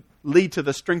on would lead to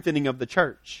the strengthening of the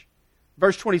church.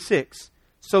 Verse 26,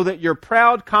 "So that your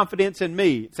proud confidence in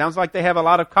me," it sounds like they have a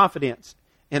lot of confidence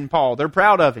in Paul. They're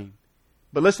proud of him.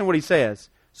 But listen to what he says.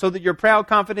 "So that your proud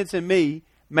confidence in me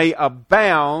may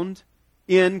abound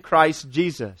in Christ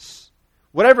Jesus."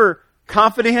 Whatever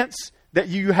confidence that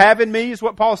you have in me is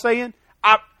what Paul's saying.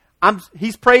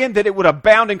 He's praying that it would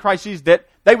abound in Christ Jesus, that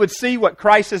they would see what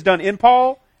Christ has done in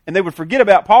Paul, and they would forget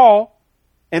about Paul,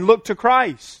 and look to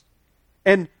Christ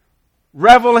and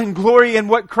revel in glory in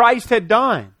what Christ had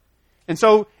done. And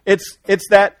so it's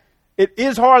that it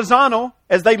is horizontal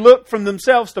as they look from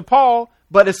themselves to Paul,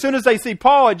 but as soon as they see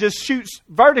Paul, it just shoots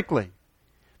vertically.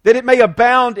 That it may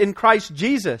abound in Christ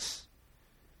Jesus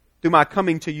through my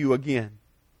coming to you again.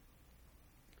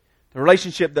 The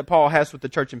relationship that Paul has with the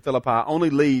church in Philippi only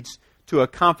leads to a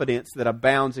confidence that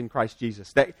abounds in Christ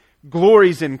Jesus, that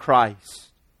glories in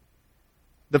Christ.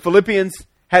 The Philippians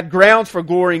had grounds for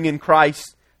glorying in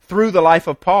Christ through the life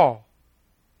of Paul.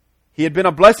 He had been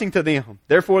a blessing to them.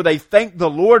 Therefore, they thanked the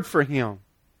Lord for him.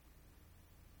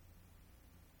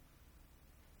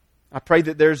 I pray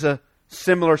that there's a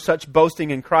similar such boasting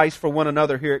in Christ for one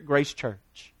another here at Grace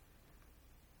Church.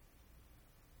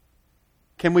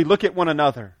 Can we look at one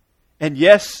another and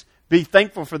yes, be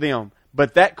thankful for them,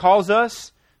 but that calls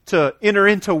us to enter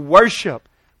into worship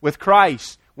with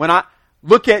Christ. When I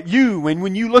look at you and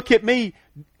when you look at me,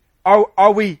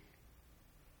 are we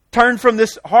turned from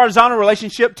this horizontal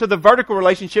relationship to the vertical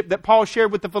relationship that Paul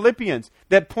shared with the Philippians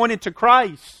that pointed to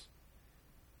Christ?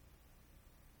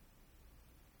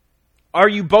 Are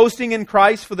you boasting in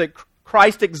Christ for the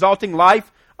Christ-exalting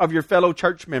life of your fellow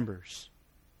church members?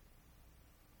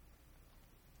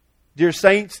 Dear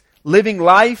saints, living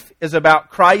life is about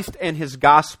Christ and His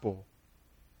gospel.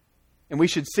 And we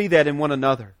should see that in one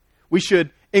another. We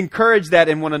should encourage that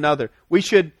in one another. We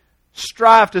should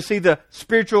strive to see the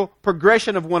spiritual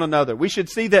progression of one another. We should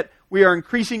see that we are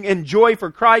increasing in joy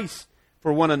for Christ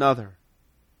for one another.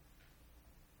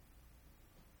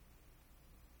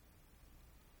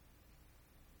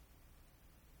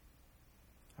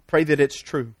 I pray that it's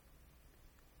true.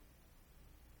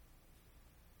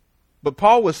 But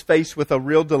Paul was faced with a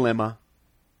real dilemma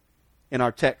in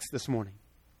our text this morning.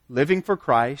 Living for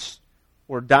Christ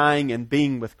or dying and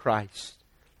being with Christ.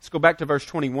 Let's go back to verse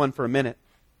 21 for a minute.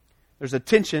 There's a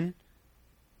tension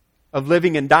of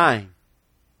living and dying.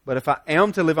 But if I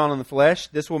am to live on in the flesh,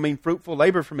 this will mean fruitful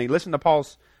labor for me. Listen to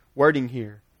Paul's wording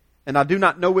here. And I do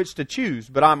not know which to choose,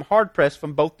 but I'm hard-pressed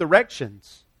from both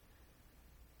directions.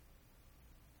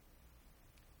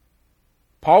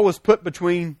 Paul was put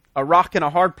between a rock and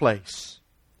a hard place.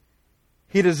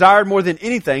 He desired more than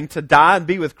anything to die and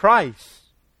be with Christ.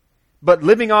 But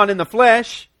living on in the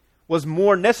flesh was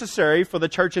more necessary for the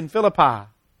church in Philippi.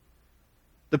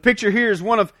 The picture here is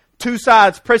one of two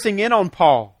sides pressing in on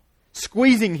Paul,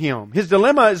 squeezing him. His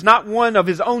dilemma is not one of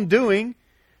his own doing,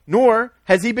 nor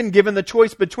has he been given the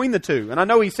choice between the two. And I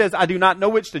know he says, I do not know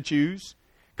which to choose,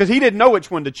 because he didn't know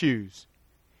which one to choose.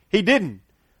 He didn't.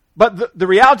 But the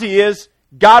reality is,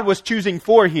 God was choosing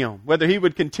for him, whether he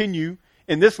would continue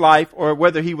in this life or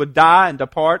whether he would die and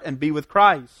depart and be with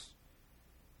Christ.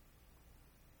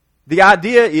 The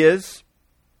idea is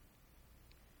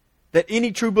that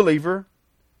any true believer,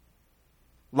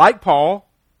 like Paul,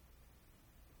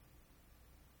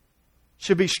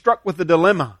 should be struck with the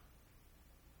dilemma.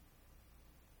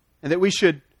 And that we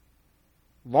should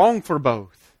long for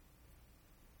both.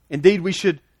 Indeed, we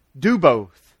should do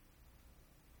both.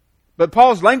 But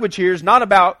Paul's language here is not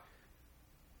about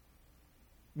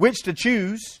which to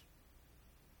choose.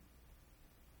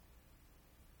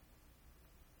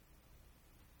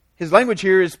 His language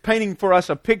here is painting for us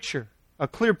a picture, a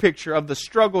clear picture of the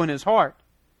struggle in his heart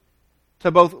to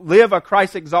both live a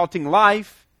Christ-exalting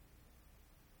life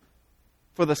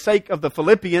for the sake of the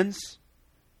Philippians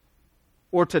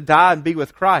or to die and be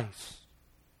with Christ.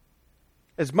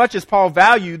 As much as Paul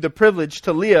valued the privilege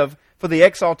to live for the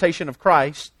exaltation of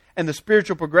Christ and the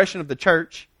spiritual progression of the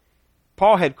church,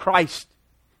 Paul had Christ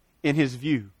in his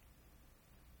view.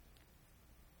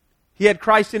 He had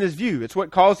Christ in his view. It's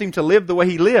what caused him to live the way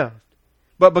he lived.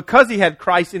 But because he had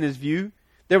Christ in his view,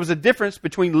 there was a difference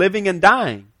between living and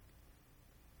dying.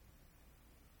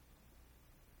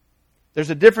 There's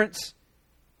a difference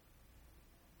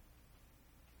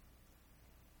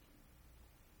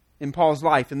in Paul's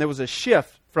life, and there was a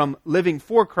shift from living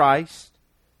for Christ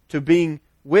to being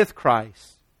with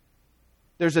Christ.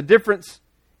 There's a difference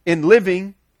in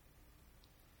living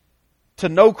to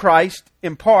know Christ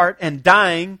in part and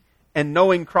dying and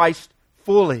knowing Christ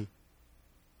fully.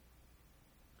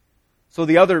 So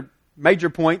the other major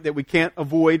point that we can't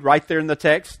avoid right there in the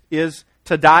text is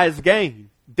to die is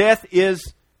gain. Death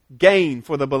is gain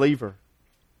for the believer.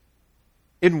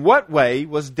 In what way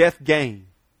was death gain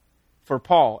for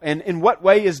Paul? And in what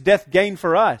way is death gain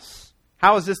for us?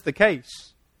 How is this the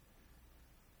case?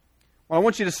 Well, I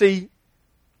want you to see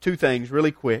two things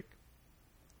really quick.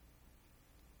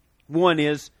 One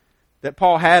is that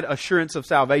Paul had assurance of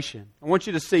salvation. I want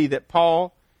you to see that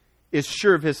Paul is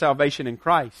sure of his salvation in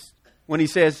Christ. When he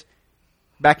says,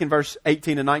 Back in verse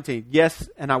 18 and 19. Yes,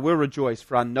 and I will rejoice,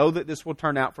 for I know that this will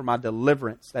turn out for my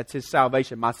deliverance. That's His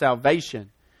salvation. My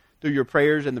salvation through your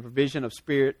prayers and the provision of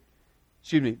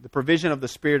the provision of the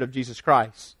Spirit of Jesus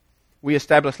Christ. We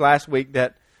established last week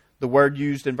that the word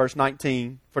used in verse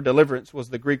 19 for deliverance was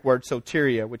the Greek word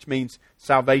soteria, which means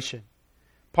salvation.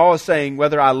 Paul is saying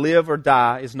whether I live or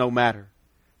die is no matter.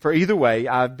 For either way,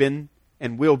 I have been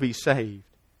and will be saved.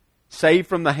 Saved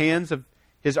from the hands of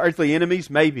his earthly enemies,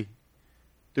 maybe,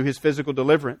 through his physical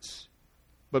deliverance.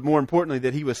 But more importantly,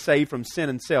 that he was saved from sin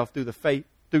and self through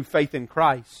faith in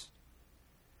Christ.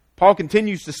 Paul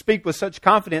continues to speak with such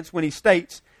confidence when he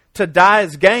states, to die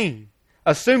is gain,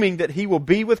 assuming that he will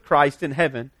be with Christ in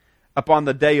heaven upon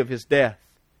the day of his death.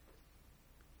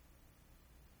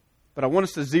 But I want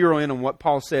us to zero in on what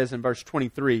Paul says in verse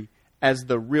 23 as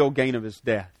the real gain of his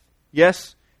death.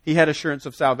 Yes, he had assurance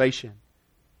of salvation.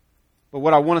 But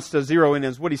what I want us to zero in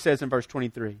is what he says in verse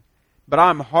 23. But I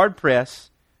am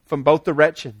hard-pressed from both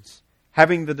directions,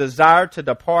 having the desire to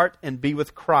depart and be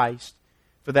with Christ,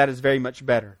 for that is very much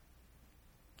better.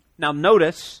 Now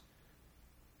notice,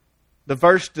 the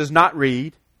verse does not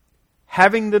read,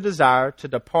 having the desire to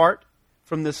depart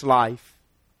from this life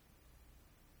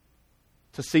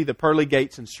to see the pearly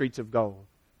gates and streets of gold.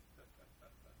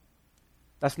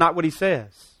 That's not what he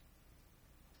says.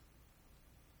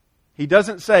 He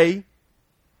doesn't say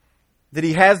that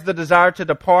he has the desire to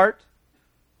depart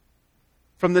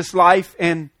from this life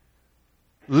and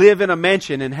live in a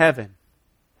mansion in heaven.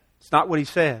 It's not what he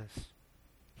says.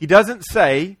 He doesn't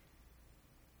say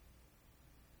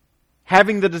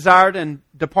having the desire to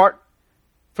depart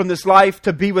from this life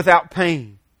to be without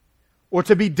pain or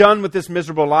to be done with this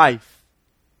miserable life.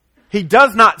 He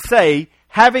does not say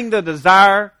having the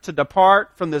desire to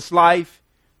depart from this life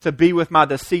to be with my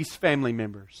deceased family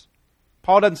members.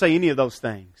 Paul doesn't say any of those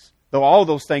things, though all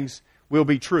those things will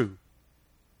be true.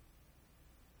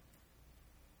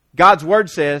 God's Word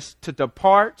says to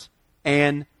depart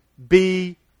and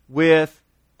be with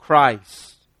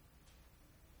Christ.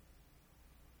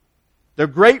 The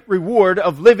great reward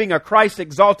of living a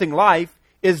Christ-exalting life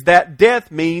is that death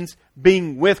means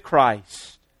being with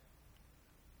Christ.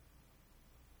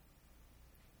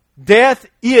 Death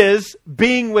is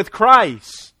being with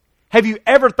Christ. Have you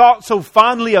ever thought so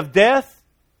fondly of death?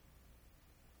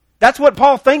 That's what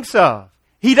Paul thinks of.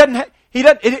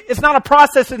 It's not a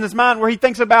process in his mind where he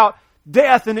thinks about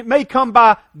death and it may come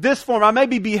by this form. I may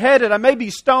be beheaded, I may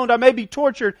be stoned, I may be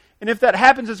tortured, and if that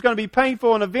happens it's going to be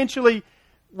painful, and eventually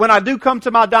when I do come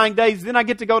to my dying days, then I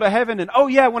get to go to heaven, and oh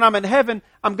yeah, when I'm in heaven,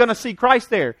 I'm going to see Christ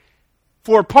there.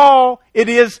 For Paul, it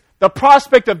is the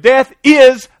prospect of death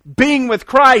is being with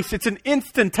Christ. It's an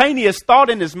instantaneous thought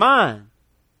in his mind.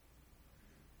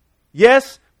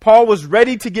 Yes, Paul was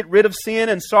ready to get rid of sin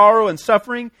and sorrow and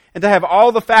suffering and to have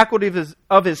all the faculty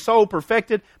of his soul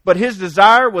perfected, but his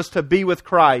desire was to be with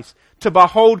Christ, to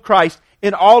behold Christ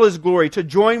in all His glory, to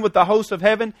join with the hosts of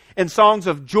heaven in songs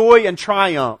of joy and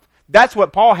triumph. That's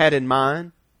what Paul had in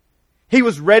mind. He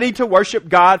was ready to worship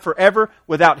God forever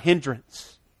without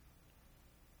hindrance.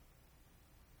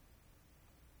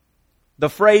 The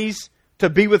phrase, to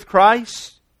be with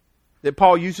Christ, that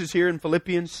Paul uses here in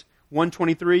Philippians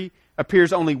 1:23,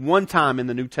 appears only one time in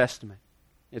the New Testament.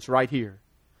 It's right here.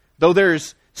 Though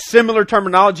there's similar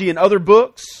terminology in other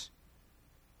books,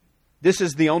 this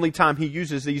is the only time he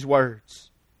uses these words.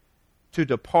 To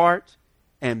depart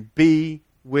and be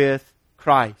with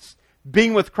Christ.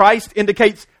 Being with Christ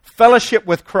indicates fellowship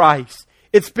with Christ.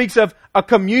 It speaks of a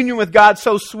communion with God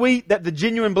so sweet that the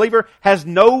genuine believer has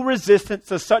no resistance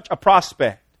to such a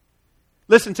prospect.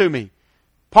 Listen to me.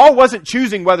 Paul wasn't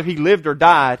choosing whether he lived or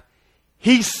died.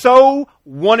 He so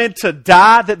wanted to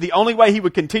die that the only way he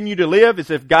would continue to live is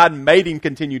if God made him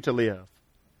continue to live.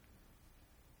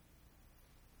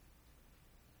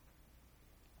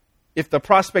 If the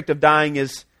prospect of dying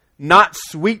is not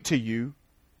sweet to you,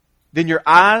 then your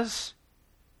eyes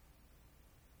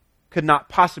could not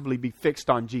possibly be fixed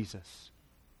on Jesus.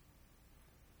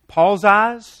 Paul's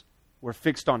eyes were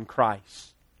fixed on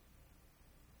Christ.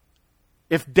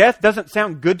 If death doesn't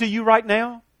sound good to you right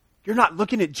now, you're not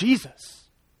looking at Jesus.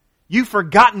 You've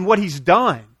forgotten what He's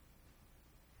done.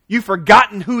 You've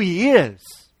forgotten who He is.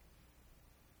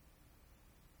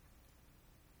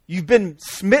 You've been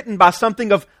smitten by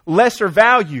something of lesser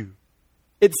value.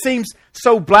 It seems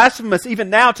so blasphemous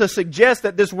even now to suggest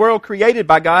that this world created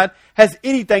by God has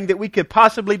anything that we could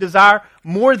possibly desire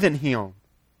more than Him.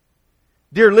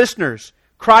 Dear listeners,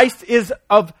 Christ is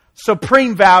of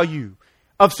supreme value,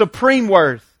 of supreme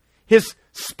worth. His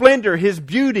splendor, His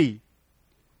beauty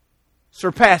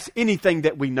surpass anything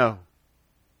that we know.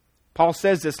 Paul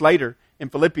says this later in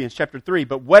Philippians chapter 3.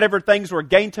 But whatever things were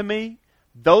gained to me,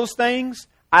 those things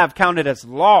I have counted as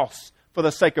loss for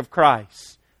the sake of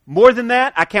Christ. More than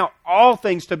that, I count all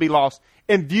things to be lost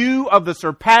in view of the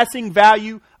surpassing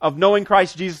value of knowing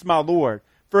Christ Jesus my Lord,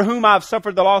 for whom I have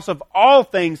suffered the loss of all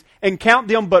things and count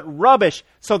them but rubbish,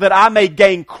 so that I may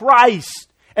gain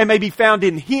Christ and may be found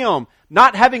in Him,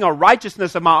 not having a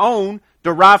righteousness of my own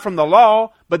derived from the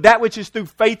law, but that which is through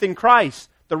faith in Christ,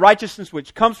 the righteousness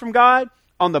which comes from God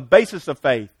on the basis of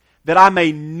faith, that I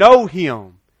may know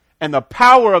Him and the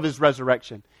power of His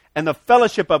resurrection and the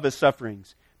fellowship of His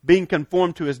sufferings, being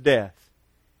conformed to His death,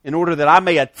 in order that I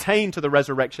may attain to the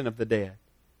resurrection of the dead.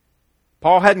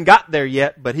 Paul hadn't got there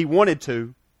yet, but he wanted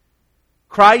to.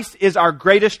 Christ is our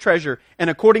greatest treasure, and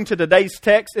according to today's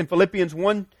text in Philippians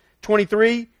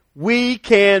 1:23, we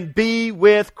can be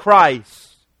with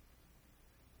Christ.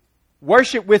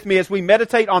 Worship with me as we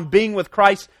meditate on being with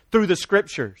Christ through the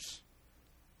Scriptures.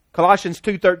 Colossians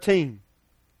 2:13.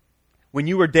 When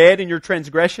you were dead in your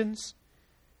transgressions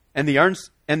and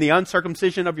the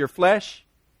uncircumcision of your flesh,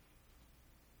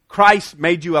 Christ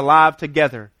made you alive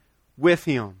together with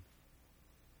Him,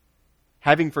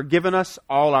 having forgiven us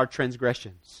all our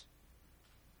transgressions.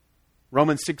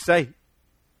 Romans 6:8.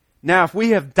 Now if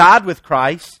we have died with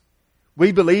Christ,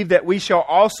 we believe that we shall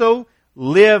also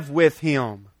live with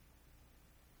Him.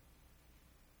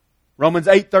 Romans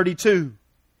 8:32.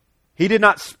 He did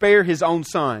not spare His own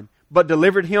Son, but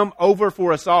delivered Him over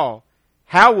for us all.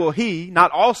 How will He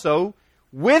not also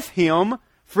with Him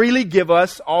freely give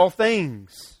us all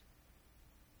things?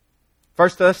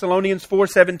 1 Thessalonians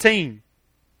 4:17.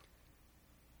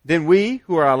 Then we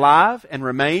who are alive and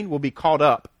remain will be caught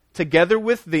up together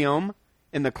with them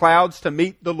in the clouds to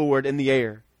meet the Lord in the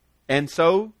air. And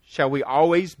so shall we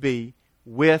always be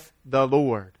with the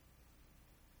Lord.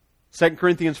 2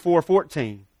 Corinthians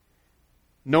 4:14.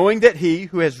 Knowing that He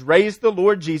who has raised the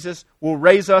Lord Jesus will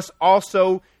raise us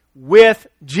also with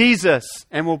Jesus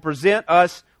and will present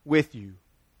us with you.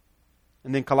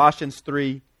 And then Colossians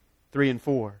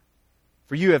 3:3-4.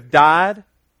 For you have died,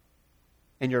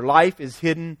 and your life is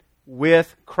hidden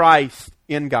with Christ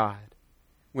in God.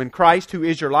 When Christ, who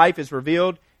is your life, is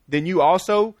revealed, then you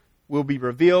also will be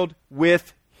revealed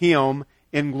with Him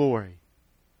in glory.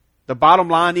 The bottom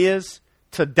line is,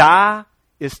 to die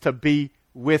is to be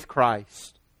with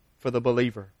Christ for the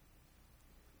believer.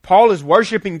 Paul is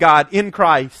worshiping God in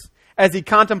Christ as he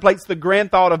contemplates the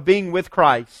grand thought of being with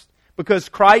Christ, because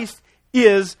Christ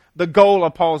is the goal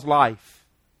of Paul's life.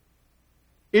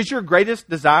 Is your greatest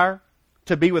desire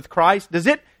to be with Christ? Does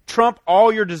it trump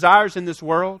all your desires in this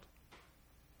world?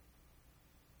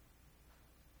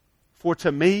 For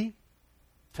to me,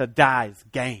 to die is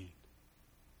gain.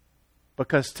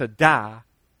 Because to die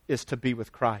is to be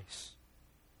with Christ.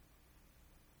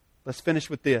 Let's finish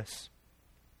with this.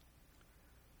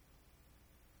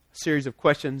 A series of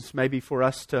questions maybe for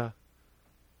us to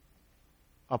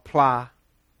apply,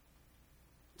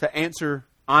 to answer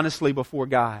honestly before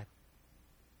God.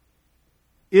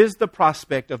 Is the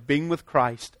prospect of being with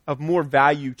Christ of more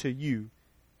value to you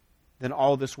than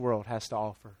all this world has to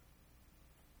offer?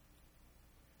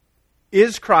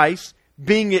 Is Christ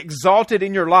being exalted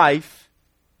in your life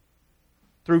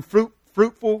through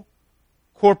fruitful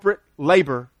corporate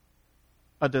labor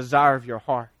a desire of your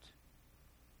heart?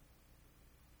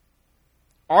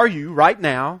 Are you right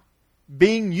now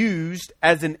being used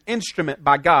as an instrument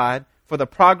by God for the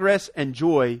progress and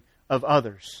joy of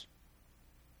others?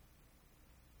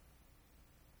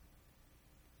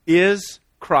 Is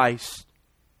Christ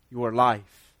your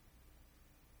life?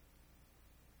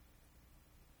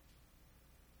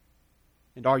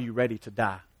 And are you ready to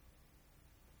die?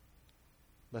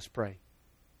 Let's pray.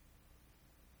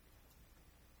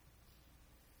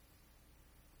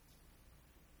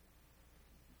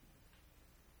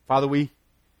 Father, we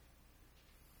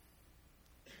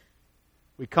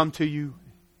come to you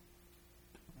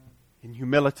in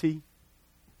humility,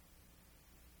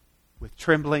 with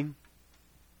trembling.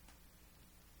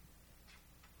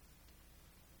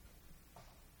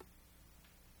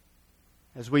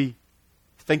 As we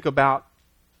think about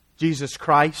Jesus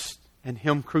Christ and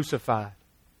Him crucified.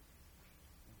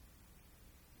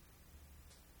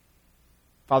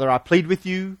 Father, I plead with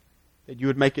you that you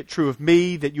would make it true of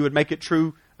me, that you would make it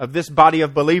true of this body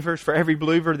of believers, for every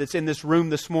believer that's in this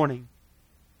room this morning.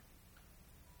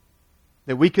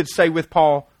 That we could say with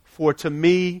Paul, for to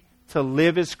me to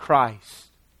live is Christ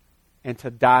and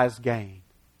to die is gain.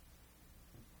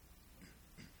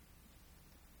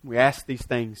 We ask these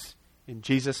things in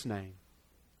Jesus' name.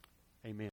 Amen.